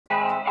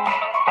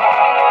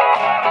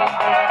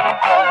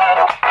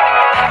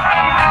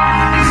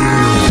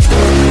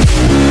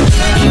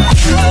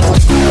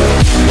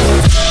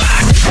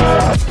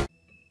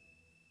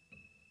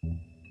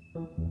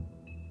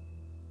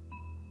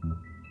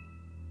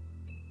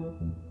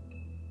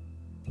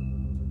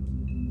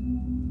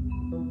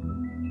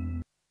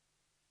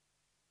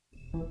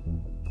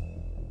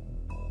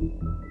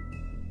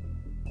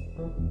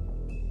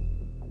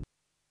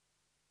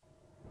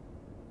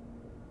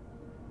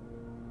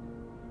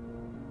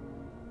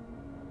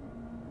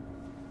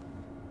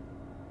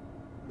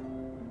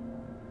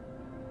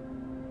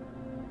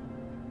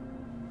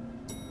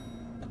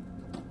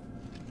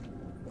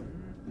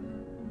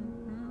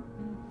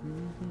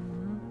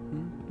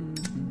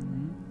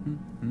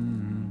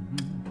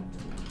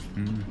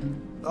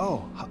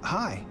Oh,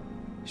 hi.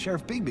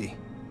 Sheriff Bigby.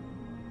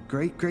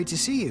 Great to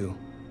see you.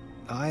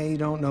 I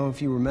don't know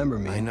if you remember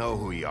me. I know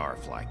who you are,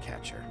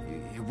 Flycatcher.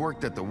 You've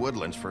worked at the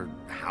Woodlands for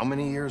how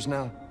many years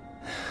now?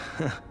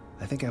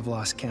 I think I've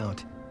lost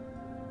count.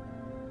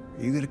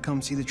 Are you gonna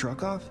come see the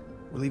truck off?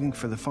 We're leaving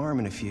for the farm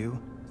in a few.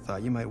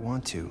 Thought you might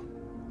want to.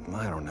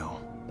 I don't know.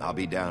 I'll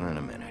be down in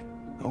a minute.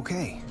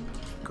 Okay,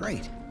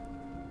 great.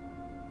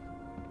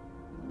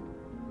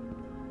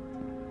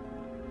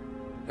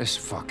 This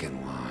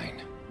fucking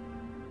line.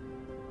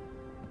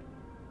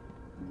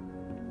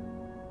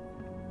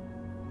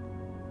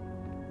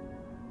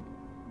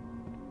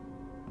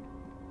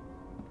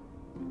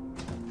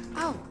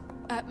 Oh,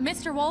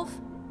 Mr. Wolf?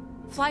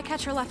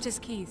 Flycatcher left his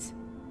keys.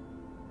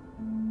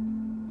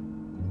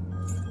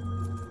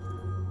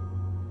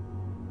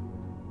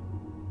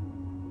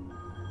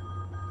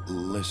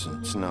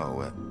 Listen,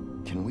 Snow,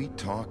 can we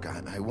talk?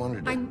 I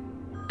wanted to...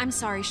 I'm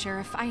sorry,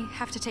 Sheriff. I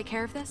have to take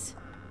care of this.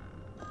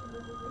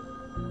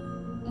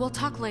 We'll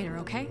talk later,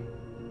 okay?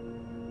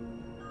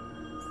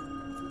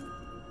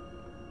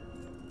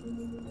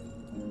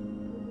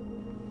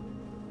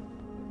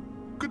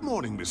 Good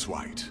morning, Miss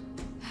White.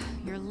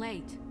 You're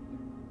late.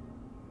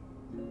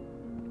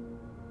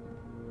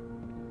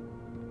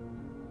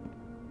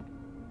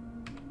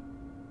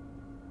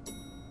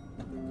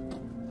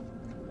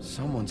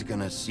 Someone's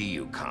gonna see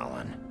you,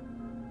 Colin.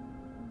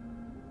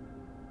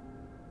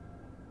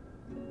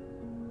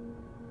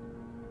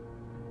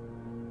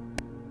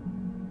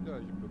 Ja,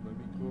 ich hab mein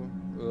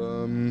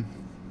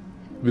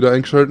Mikro wieder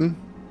eingeschalten.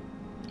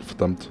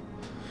 Verdammt.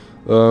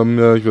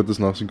 Ja, ich werde das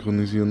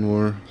nachsynchronisieren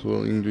wohl.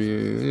 So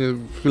irgendwie.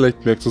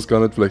 Vielleicht merkst du es gar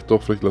nicht, vielleicht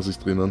doch, vielleicht lasse ich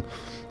es drinnen.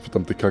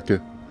 Verdammte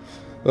Kacke.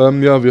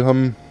 Ja, wir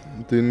haben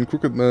den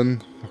Crooked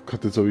Man. Oh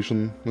Gott, jetzt habe ich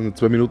schon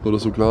 2 Minuten oder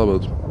so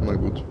gelabert. Na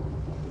gut.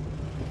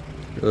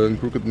 Den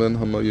Crooked Man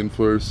haben wir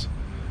jedenfalls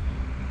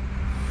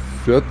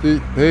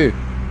fertig. Hey!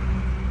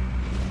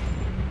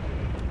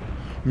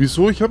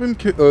 Wieso? Ich habe ihm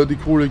die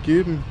Kohle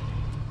gegeben.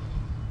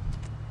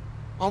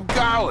 I'm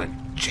going.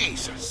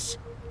 Jesus.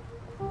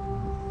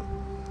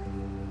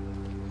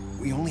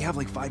 We only have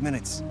like 5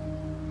 minutes.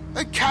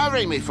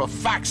 Carry me for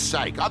fuck's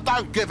sake. I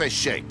don't give a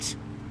shit.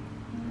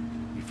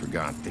 You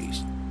forgot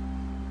these.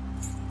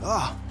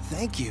 Oh,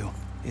 thank you.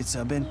 It's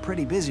been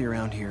pretty busy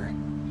around here.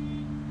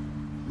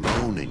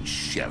 Morning,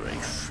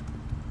 Sheriff.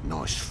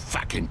 Nice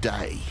fucking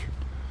day.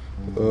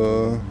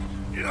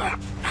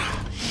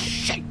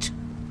 Shit.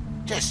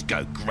 Just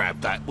go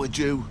grab that, would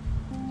you?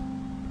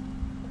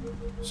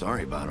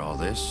 Sorry about all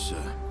this.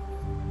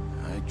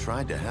 I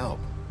tried to help.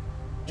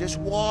 Just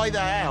why the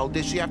hell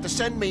did she have to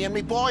send me and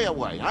me boy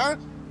away, huh?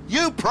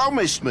 You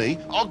promised me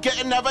I'll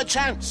get another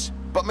chance,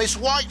 but Miss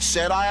White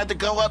said I had to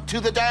go up to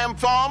the damn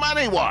farm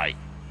anyway.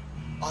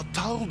 I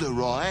told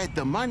her I had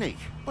the money,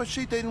 but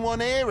she didn't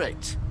want to hear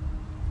it.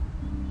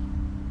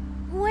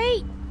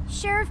 Wait,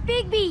 Sheriff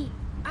Bigby,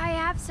 I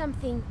have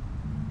something.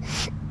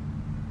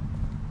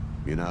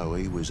 You know,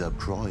 he was up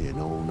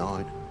crying all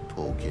night,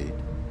 poor kid.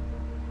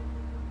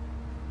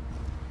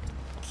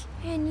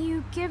 Can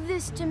you give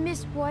this to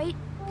Miss White,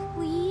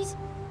 please?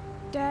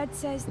 Dad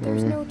says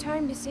there's no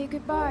time to say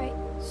goodbye,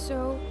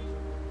 so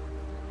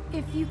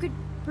if you could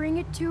bring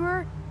it to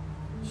her,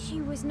 she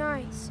was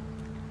nice.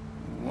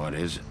 What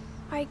is it?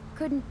 I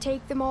couldn't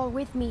take them all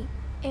with me,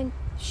 and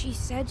she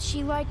said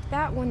she liked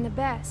that one the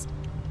best.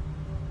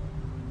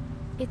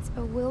 It's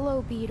a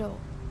willow beetle.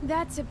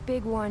 That's a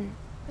big one.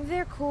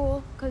 They're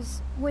cool,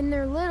 because when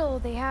they're little,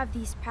 they have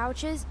these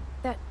pouches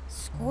that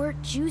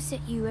squirt juice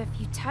at you if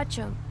you touch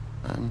them.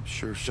 I'm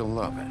sure she'll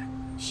love it.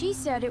 She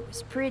said it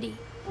was pretty.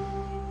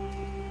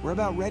 We're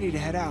about ready to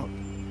head out.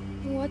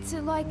 What's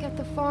it like at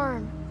the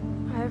farm?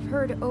 I've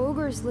heard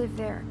ogres live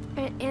there,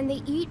 and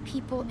they eat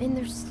people in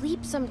their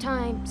sleep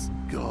sometimes.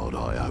 God,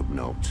 I hope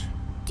not.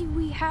 Do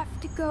we have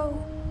to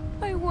go?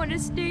 I want to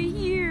stay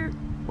here.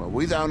 Well,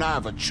 we don't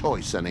have a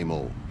choice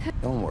anymore.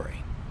 Don't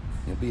worry.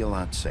 You'll be a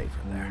lot safer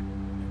there.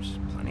 There's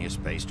plenty of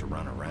space to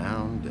run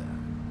around,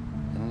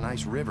 and a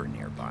nice river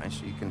nearby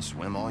so you can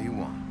swim all you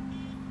want.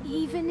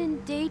 Even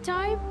in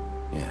daytime?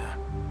 Yeah,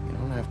 you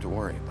don't have to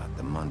worry about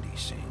the Monday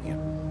seeing you.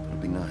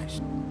 It'll be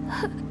nice.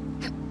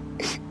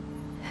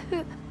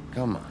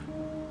 Come on,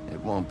 it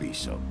won't be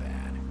so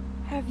bad.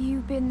 Have you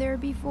been there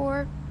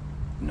before?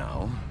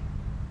 No,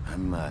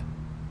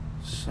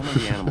 some of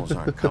the animals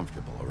aren't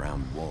comfortable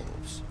around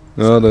wolves.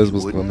 Ja, da ist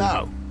was Wouldn't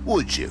dran. know,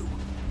 would you?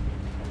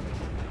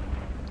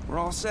 We're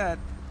all set.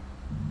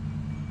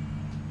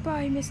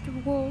 Bye,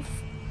 Mr. Wolf.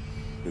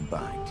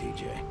 Goodbye,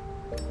 TJ.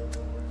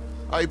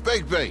 Hey,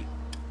 Bigby.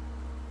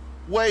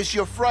 Where's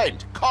your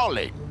friend,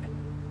 Colin?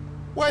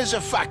 Where's the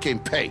fucking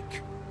pig?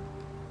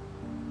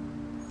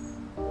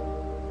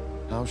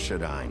 How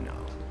should I know?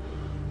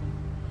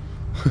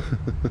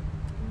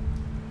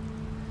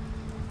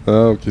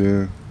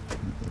 Okay.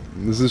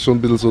 Das ist schon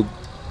ein bisschen so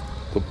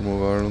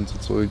Doppelmoral und so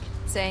Zeug.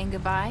 Saying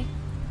goodbye?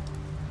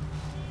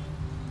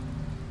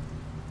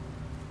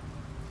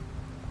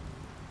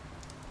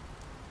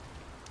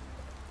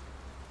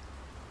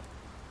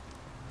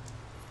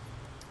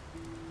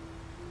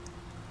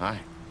 Hi.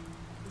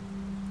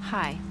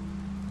 Hi.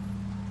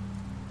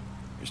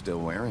 You're still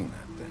wearing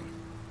that thing.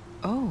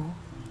 Oh.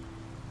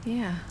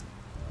 Yeah.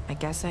 I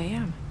guess I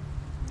am.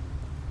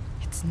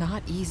 It's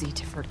not easy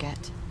to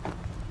forget.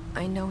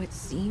 I know it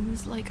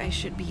seems like I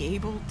should be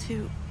able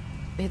to.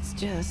 It's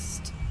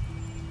just...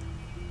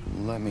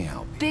 Let me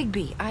help you.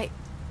 Bigby, I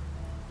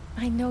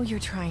know you're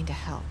trying to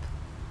help.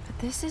 But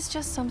this is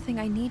just something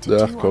I need to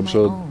Ja, do on komm my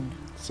schon. own.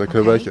 Sag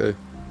kein Weich, ey.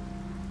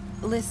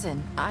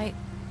 Listen, I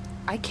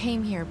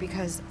came here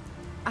because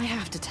I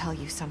have to tell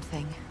you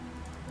something.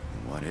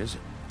 What is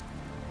it?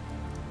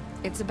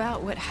 It's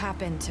about what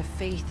happened to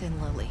Faith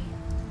and Lily.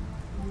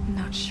 I'm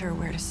not sure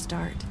where to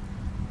start.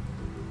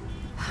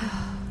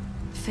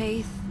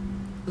 Faith,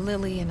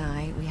 Lily and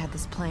I, we had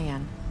this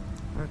plan.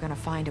 We were gonna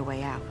find a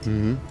way out.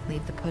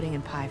 Leave the pudding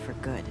and pie for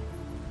good.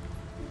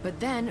 But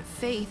then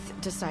Faith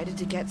decided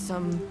to get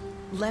some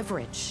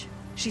leverage.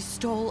 She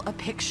stole a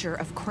picture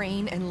of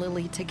Crane and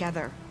Lily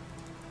together.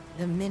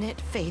 The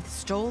minute Faith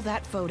stole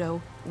that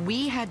photo,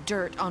 we had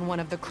dirt on one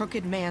of the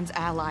Crooked Man's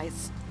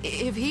allies.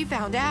 If he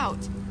found out,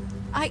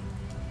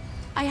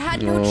 I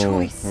had no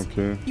choice.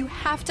 Okay. You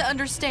have to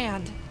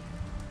understand.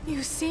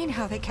 You've seen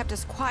how they kept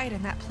us quiet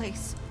in that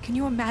place. Can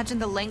you imagine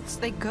the lengths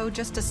they go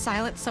just to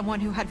silence someone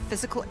who had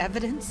physical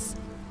evidence?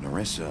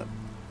 Nerissa,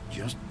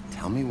 just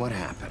tell me what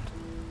happened.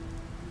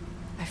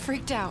 I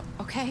freaked out,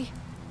 okay?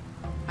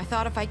 I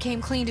thought if I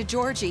came clean to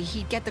Georgie,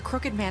 he'd get the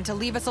Crooked Man to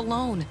leave us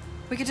alone.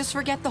 We could just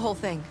forget the whole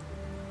thing.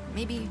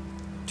 Maybe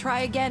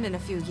try again in a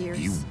few years.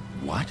 You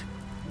what?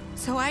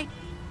 So I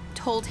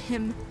told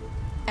him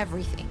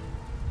everything.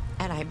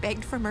 And I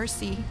begged for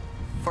mercy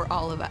for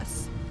all of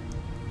us.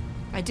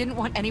 I didn't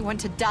want anyone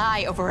to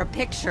die over a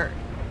picture.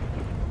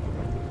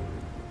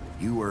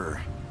 You were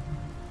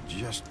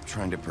just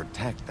trying to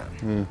protect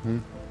them.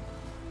 Mhm.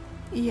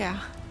 Yeah.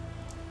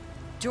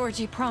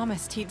 Georgie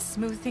promised he'd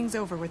smooth things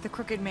over with the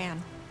Crooked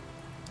Man.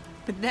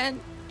 But then...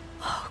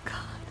 Oh, God.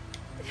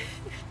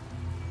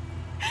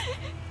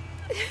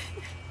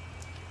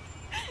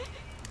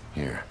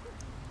 Here.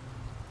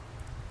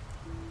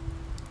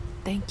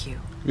 thank you.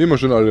 Wie immer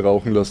schön alle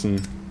rauchen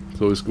lassen.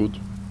 So ist gut.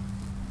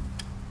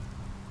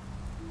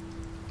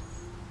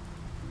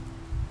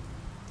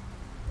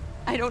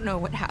 I don't know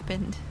what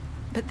happened,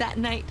 but that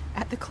night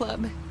at the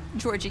club,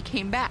 Georgie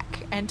came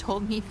back and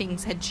told me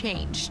things had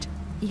changed.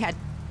 He had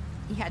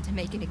to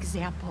make an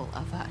example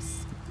of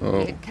us. Oh.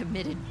 We had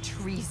committed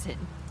treason.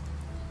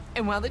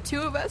 And while the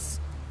two of us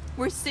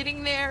were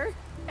sitting there,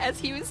 as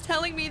he was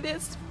telling me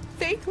this,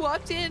 Faith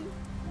walked in,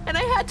 and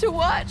I had to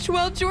watch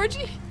while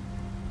Georgie...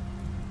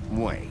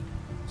 Wait,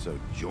 so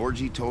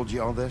Georgie told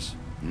you all this?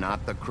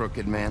 Not the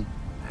Crooked Man?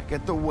 Back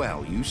at the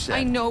well, you said...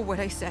 I know what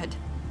I said.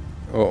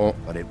 Oh,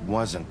 But it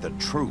wasn't the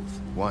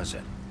truth, was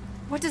it?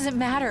 What does it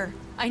matter?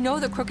 I know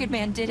the Crooked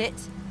Man did it.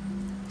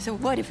 So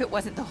what if it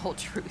wasn't the whole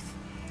truth?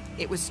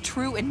 It was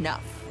true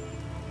enough.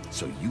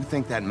 So you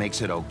think that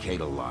makes it okay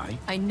to lie?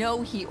 I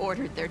know he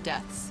ordered their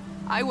deaths.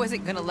 I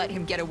wasn't gonna let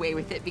him get away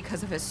with it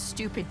because of a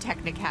stupid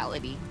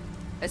technicality.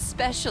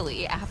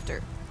 Especially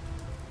after...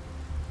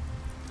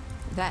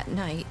 That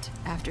night,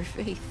 after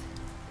Faith,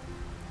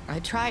 I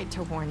tried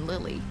to warn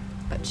Lily,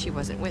 but she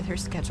wasn't with her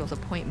scheduled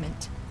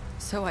appointment.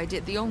 So I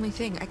did the only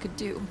thing I could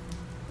do.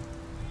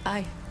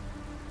 I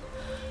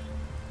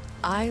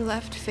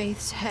left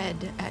Faith's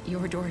head at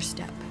your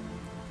doorstep.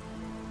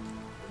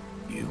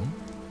 You?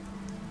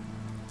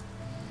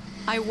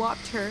 I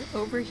walked her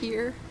over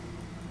here,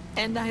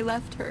 and I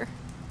left her.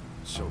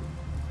 So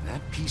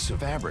that piece of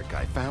fabric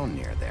I found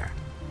near there,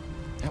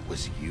 that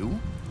was you?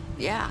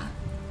 Yeah,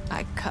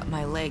 I cut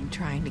my leg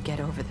trying to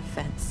get over the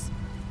fence.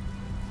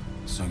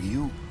 So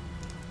you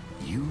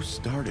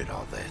started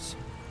all this?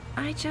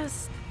 I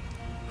just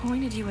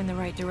pointed you in the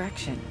right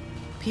direction.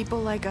 People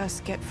like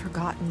us get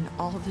forgotten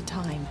all the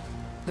time.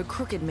 The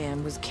Crooked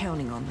Man was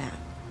counting on that.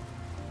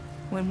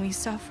 When we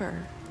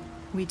suffer,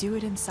 we do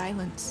it in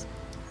silence.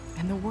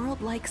 And the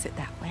world likes it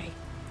that way.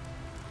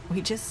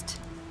 We just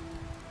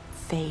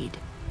fade,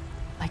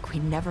 like we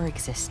never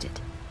existed.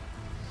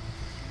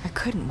 I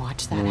couldn't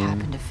watch that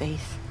happen to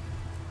Faith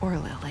or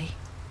Lily.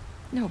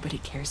 Nobody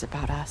cares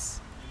about us.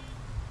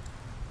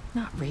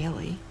 Not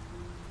really.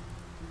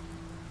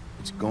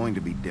 It's going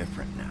to be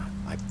different now,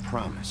 I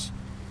promise.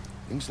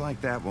 Things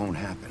like that won't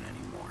happen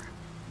anymore.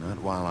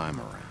 Not while I'm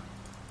around.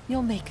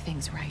 You'll make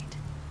things right.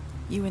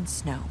 You and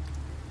Snow.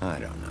 I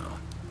don't know.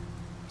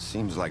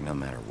 Seems like no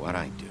matter what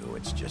I do,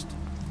 it's just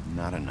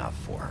not enough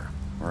for her,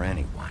 or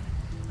anyone.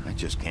 I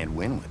just can't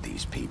win with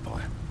these people.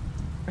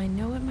 I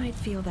know it might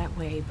feel that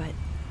way, but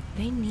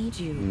They need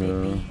you,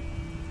 Bigby.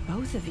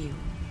 Both of you.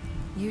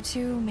 You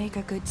two make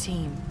a good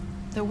team.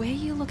 The way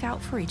you look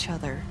out for each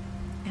other,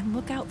 and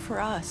look out for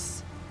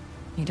us.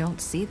 You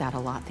don't see that a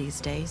lot these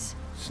days.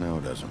 Snow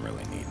doesn't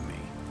really need me.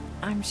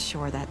 I'm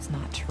sure that's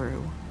not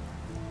true.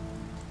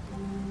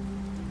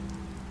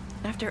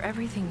 After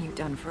everything you've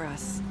done for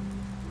us,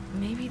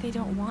 maybe they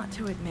don't want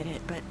to admit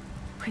it, but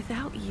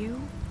without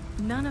you,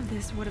 none of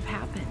this would have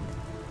happened.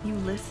 You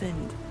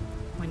listened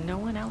when no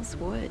one else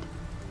would.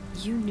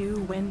 You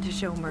knew when to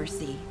show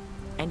mercy,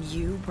 and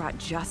you brought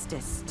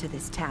justice to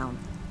this town.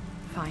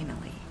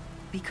 Finally.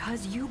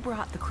 Because you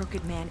brought the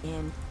Crooked Man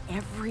in,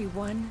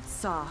 everyone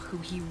saw who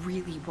he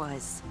really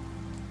was.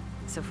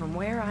 So from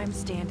where I'm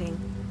standing,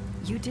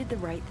 you did the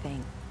right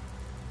thing.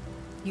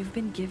 You've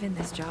been given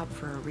this job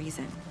for a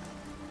reason.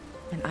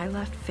 And I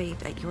left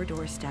Faith at your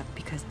doorstep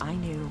because I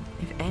knew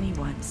if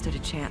anyone stood a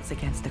chance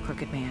against the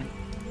Crooked Man,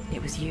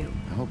 it was you.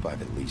 I hope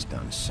I've at least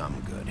done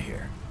some good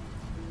here.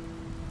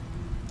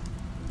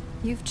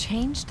 You've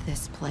changed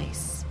this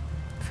place.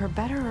 For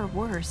better or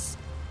worse,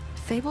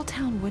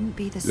 Fabletown wouldn't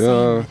be the same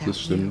Ja, without das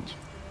stimmt. you.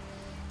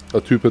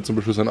 Der Typ hat zum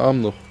Beispiel seinen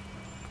Arm noch.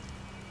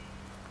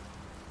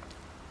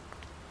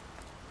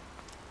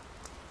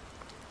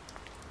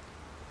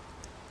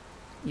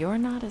 You're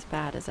not as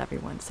bad as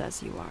everyone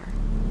says you are.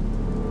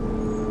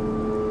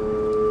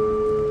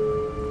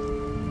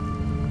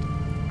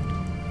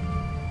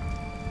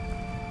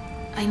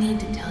 I need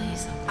to tell you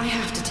something. I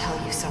have to tell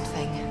you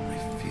something. I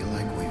feel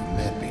like we've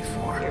met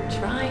before. You're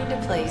trying to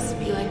place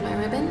me. You like my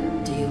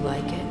ribbon? Do you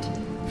like it?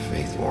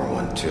 Faith wore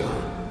one too.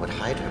 Would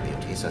hide her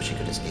beauty so she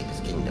could escape his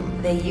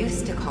kingdom. They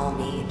used to call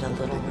me the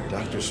Little Mermaid.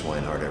 Dr.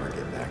 Swinehart ever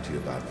get back to you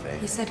about He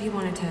Faith? said he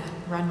wanted to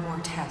run more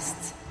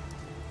tests.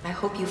 I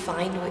hope you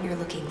find what you're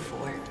looking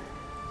for.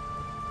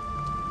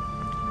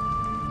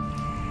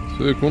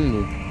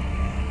 Sekunde.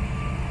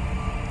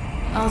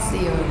 I'll see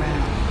you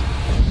around.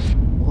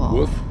 What?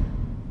 Wolf.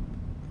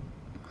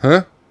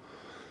 Hä?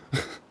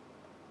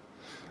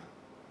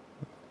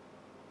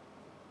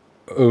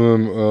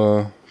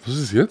 Was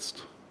ist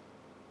jetzt?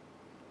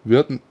 Wir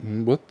hatten...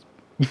 What?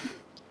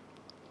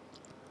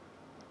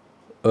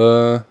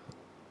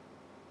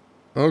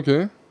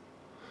 Okay.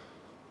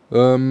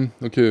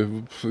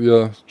 Okay.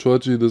 Ja,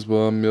 Georgie, das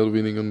war mehr oder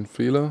weniger ein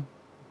Fehler.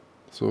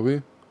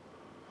 Sorry.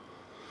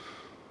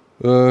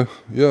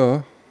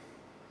 Ja.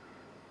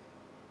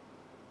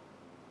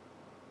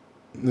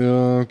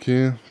 Ja,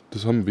 okay.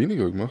 Das haben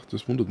weniger gemacht.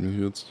 Das wundert mich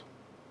jetzt.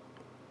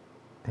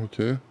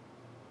 Okay.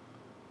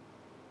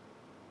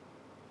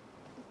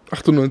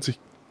 98.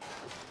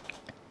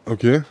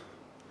 Okay.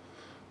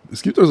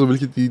 Es gibt also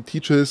welche, die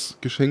TJs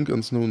Geschenk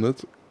an Snow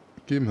nicht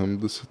gegeben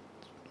haben. Das...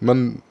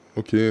 Man...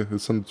 Okay,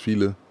 es sind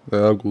viele.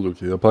 Ja gut,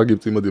 okay. Ein paar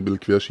gibt es immer, die ein bisschen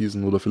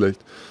querschießen oder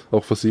vielleicht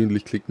auch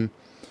versehentlich klicken.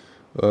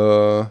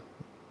 Ja,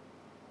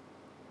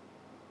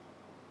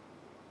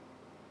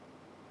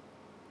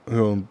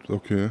 und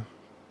okay.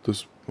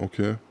 Das...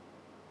 Okay.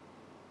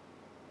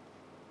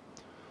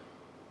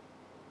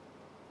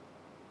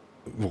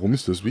 Warum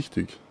ist das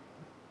wichtig?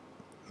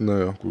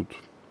 Naja, gut.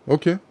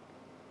 Okay.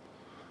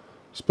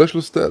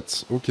 Special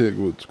Stats. Okay,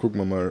 gut. Gucken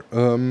wir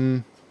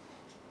mal.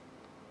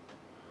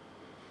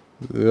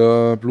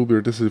 Ja,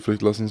 Bluebeard, das hätte ich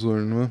vielleicht lassen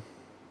sollen, ne?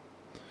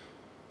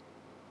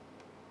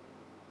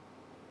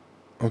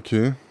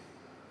 Okay.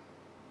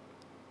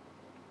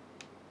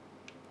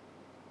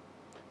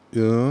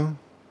 Ja.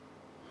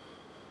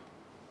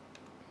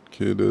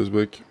 Okay, der ist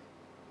weg.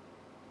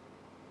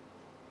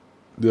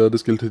 Ja,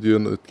 das Geld hätte ich ja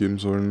nicht geben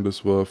sollen.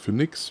 Das war für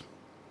nix.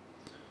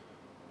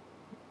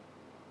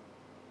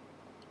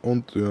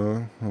 Und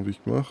ja, habe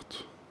ich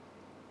gemacht.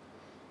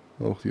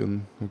 Auch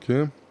hier,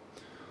 okay.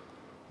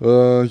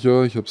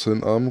 Ja, ich habe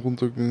seinen Arm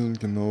runtergenommen,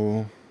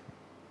 genau.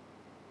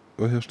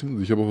 Ah ja,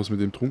 stimmt, ich habe auch was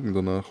mit dem getrunken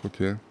danach,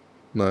 okay.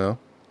 Naja.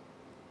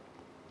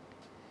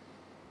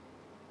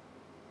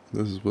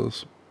 Das ist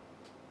was.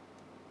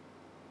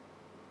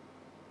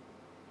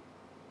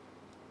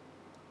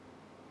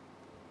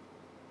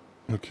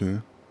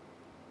 Okay.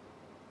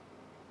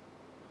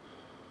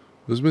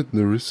 Das mit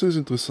Nerissa ist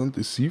interessant.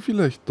 Ist sie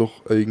vielleicht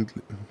doch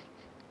eigentlich...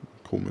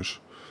 Komisch.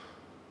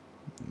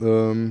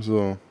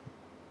 So.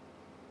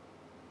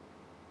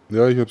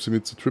 Ja, ich habe sie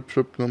mit zur Trip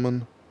Trap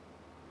genommen.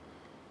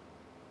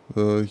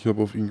 Ich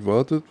habe auf ihn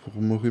gewartet,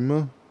 warum auch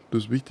immer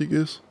das wichtig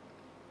ist.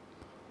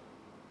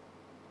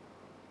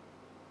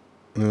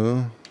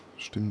 Ja,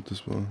 stimmt,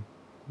 das war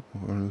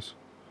auch alles.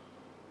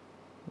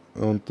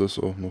 Und das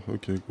auch noch,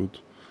 okay,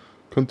 gut.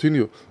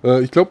 Continue.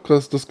 Ich glaube,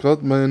 dass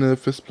gerade meine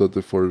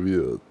Festplatte voll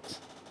wird.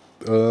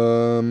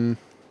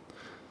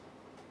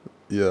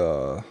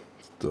 Ja,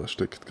 da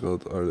steckt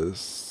gerade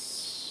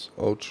alles.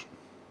 Autsch.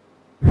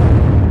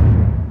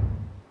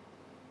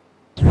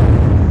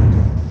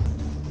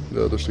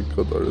 Ja, da steckt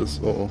gerade alles.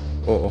 Oh,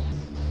 oh. Oh, oh.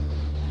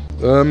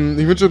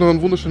 Ich wünsche euch noch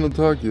einen wunderschönen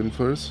Tag,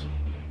 jedenfalls.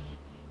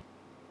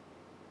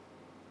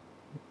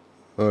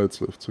 Ah, jetzt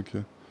läuft's,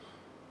 okay.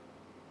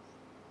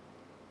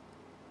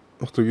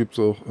 Ach, da gibt's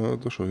auch... Ah,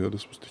 da schau her,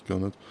 das wusste ich gar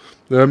nicht.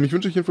 Ich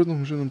wünsche euch jedenfalls noch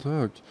einen schönen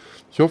Tag.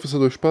 Ich hoffe, es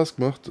hat euch Spaß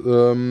gemacht.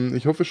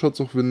 Ich hoffe, schaut's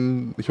auch,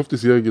 wenn... Ich hoffe, die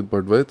Serie geht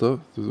bald weiter,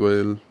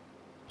 weil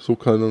so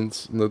kann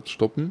uns nicht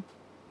stoppen.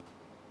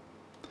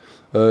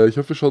 Ich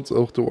hoffe, schaut's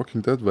auch The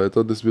Walking Dead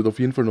weiter. Das wird auf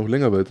jeden Fall noch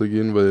länger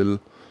weitergehen, weil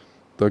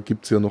da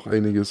gibt's ja noch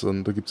einiges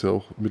an... Da gibt's ja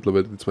auch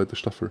mittlerweile die zweite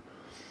Staffel.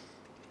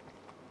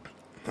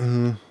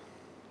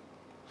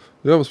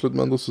 Ja, was bleibt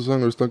mir anderes zu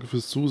sagen als danke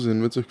fürs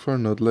Zusehen. Wenn es euch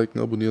gefallen hat, liken,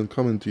 abonnieren,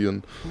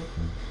 kommentieren.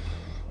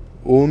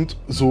 Und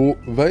so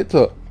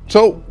weiter.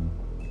 Ciao!